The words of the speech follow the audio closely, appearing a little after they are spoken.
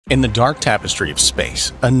In the dark tapestry of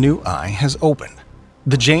space, a new eye has opened.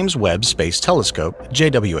 The James Webb Space Telescope,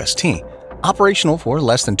 JWST, operational for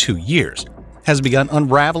less than 2 years, has begun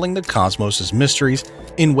unraveling the cosmos' mysteries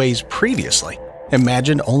in ways previously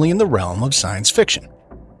imagined only in the realm of science fiction.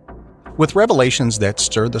 With revelations that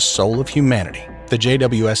stir the soul of humanity, the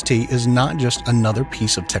JWST is not just another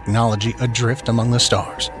piece of technology adrift among the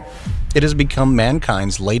stars. It has become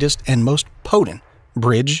mankind's latest and most potent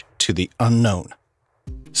bridge to the unknown.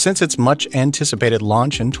 Since its much-anticipated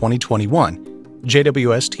launch in 2021,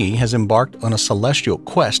 JWST has embarked on a celestial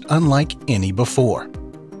quest unlike any before.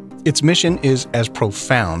 Its mission is as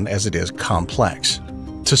profound as it is complex: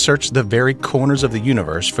 to search the very corners of the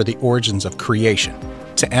universe for the origins of creation,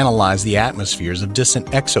 to analyze the atmospheres of distant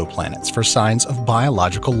exoplanets for signs of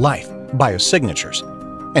biological life, biosignatures,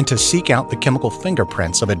 and to seek out the chemical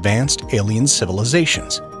fingerprints of advanced alien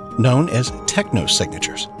civilizations, known as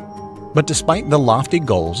technosignatures. But despite the lofty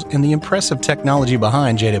goals and the impressive technology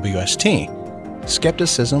behind JWST,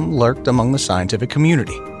 skepticism lurked among the scientific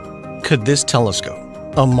community. Could this telescope,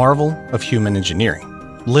 a marvel of human engineering,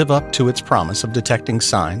 live up to its promise of detecting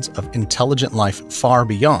signs of intelligent life far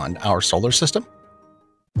beyond our solar system?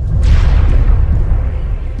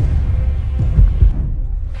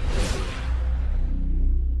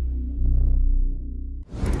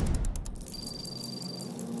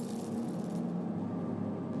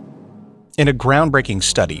 In a groundbreaking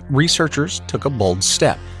study, researchers took a bold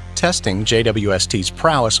step, testing JWST's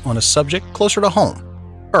prowess on a subject closer to home,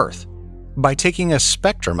 Earth. By taking a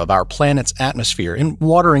spectrum of our planet's atmosphere and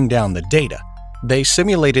watering down the data, they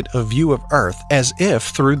simulated a view of Earth as if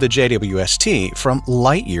through the JWST from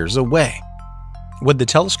light years away. Would the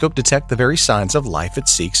telescope detect the very signs of life it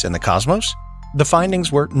seeks in the cosmos? The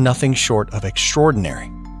findings were nothing short of extraordinary.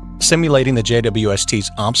 Simulating the JWST's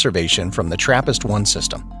observation from the TRAPPIST-1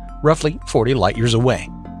 system, roughly 40 light-years away,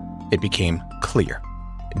 it became clear.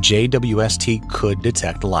 JWST could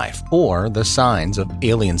detect life, or the signs of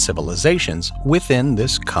alien civilizations, within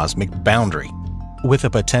this cosmic boundary, with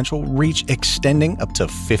a potential reach extending up to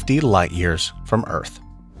 50 light-years from Earth.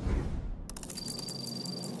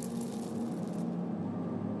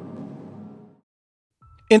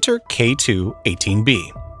 Enter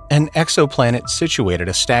K2-18b, an exoplanet situated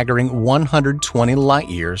a staggering 120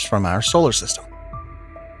 light-years from our solar system.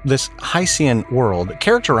 This Hycean world,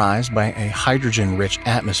 characterized by a hydrogen-rich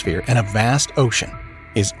atmosphere and a vast ocean,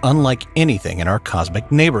 is unlike anything in our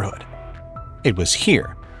cosmic neighborhood. It was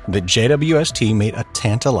here that JWST made a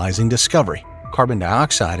tantalizing discovery: carbon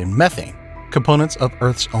dioxide and methane, components of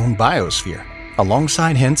Earth's own biosphere,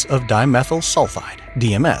 alongside hints of dimethyl sulfide,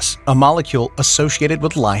 DMS, a molecule associated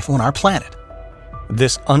with life on our planet.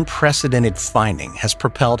 This unprecedented finding has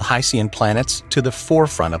propelled Hycean planets to the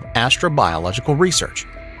forefront of astrobiological research.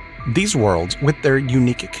 These worlds, with their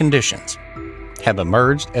unique conditions, have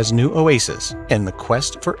emerged as new oases in the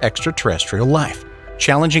quest for extraterrestrial life,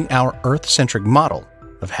 challenging our Earth-centric model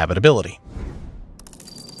of habitability.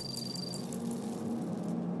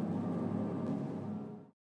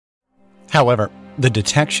 However, the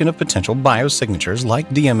detection of potential biosignatures like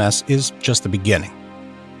DMS is just the beginning.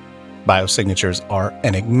 Biosignatures are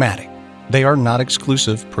enigmatic. They are not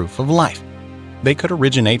exclusive proof of life. They could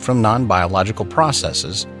originate from non-biological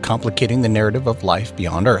processes, complicating the narrative of life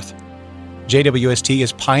beyond Earth. JWST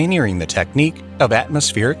is pioneering the technique of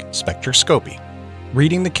atmospheric spectroscopy,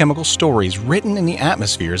 reading the chemical stories written in the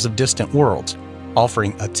atmospheres of distant worlds,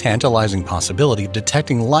 offering a tantalizing possibility of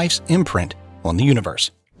detecting life's imprint on the universe.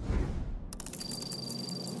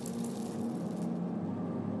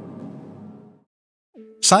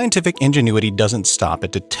 Scientific ingenuity doesn't stop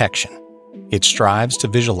at detection. It strives to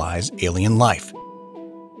visualize alien life.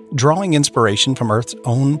 Drawing inspiration from Earth's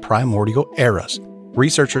own primordial eras,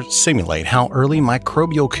 researchers simulate how early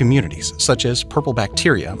microbial communities, such as purple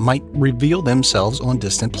bacteria, might reveal themselves on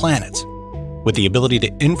distant planets. With the ability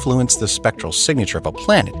to influence the spectral signature of a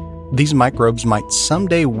planet, these microbes might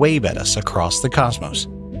someday wave at us across the cosmos,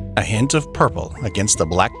 a hint of purple against the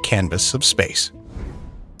black canvas of space.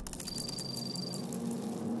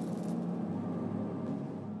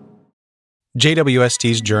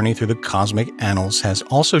 JWST's journey through the cosmic annals has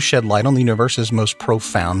also shed light on the universe's most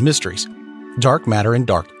profound mysteries: dark matter and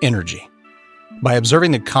dark energy. By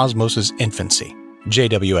observing the cosmos' infancy,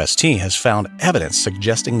 JWST has found evidence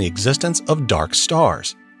suggesting the existence of dark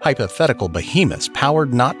stars, hypothetical behemoths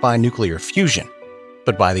powered not by nuclear fusion,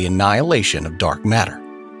 but by the annihilation of dark matter.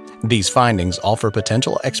 These findings offer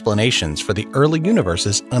potential explanations for the early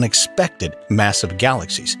universe's unexpected massive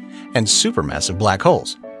galaxies and supermassive black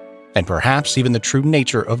holes, and perhaps even the true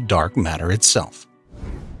nature of dark matter itself.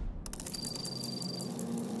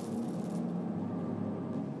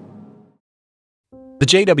 The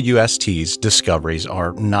JWST's discoveries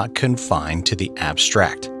are not confined to the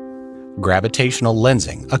abstract. Gravitational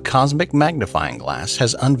lensing, a cosmic magnifying glass,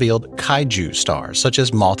 has unveiled kaiju stars such as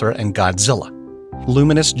Mothra and Godzilla,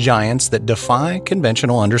 luminous giants that defy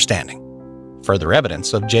conventional understanding. Further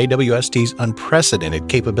evidence of JWST's unprecedented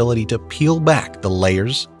capability to peel back the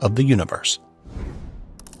layers of the universe.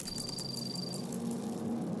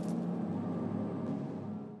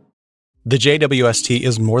 The JWST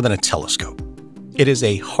is more than a telescope. It is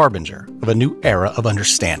a harbinger of a new era of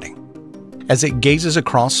understanding. As it gazes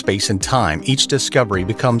across space and time, each discovery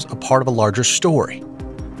becomes a part of a larger story,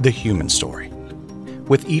 the human story.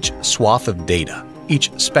 With each swath of data,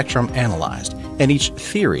 each spectrum analyzed, and each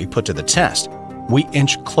theory put to the test, we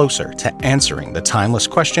inch closer to answering the timeless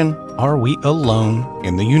question, are we alone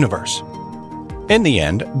in the universe? In the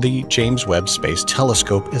end, the James Webb Space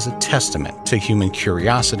Telescope is a testament to human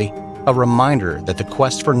curiosity, a reminder that the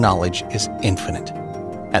quest for knowledge is infinite,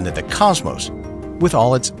 and that the cosmos, with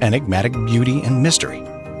all its enigmatic beauty and mystery,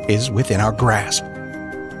 is within our grasp.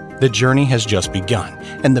 The journey has just begun,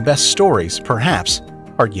 and the best stories, perhaps,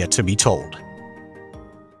 are yet to be told.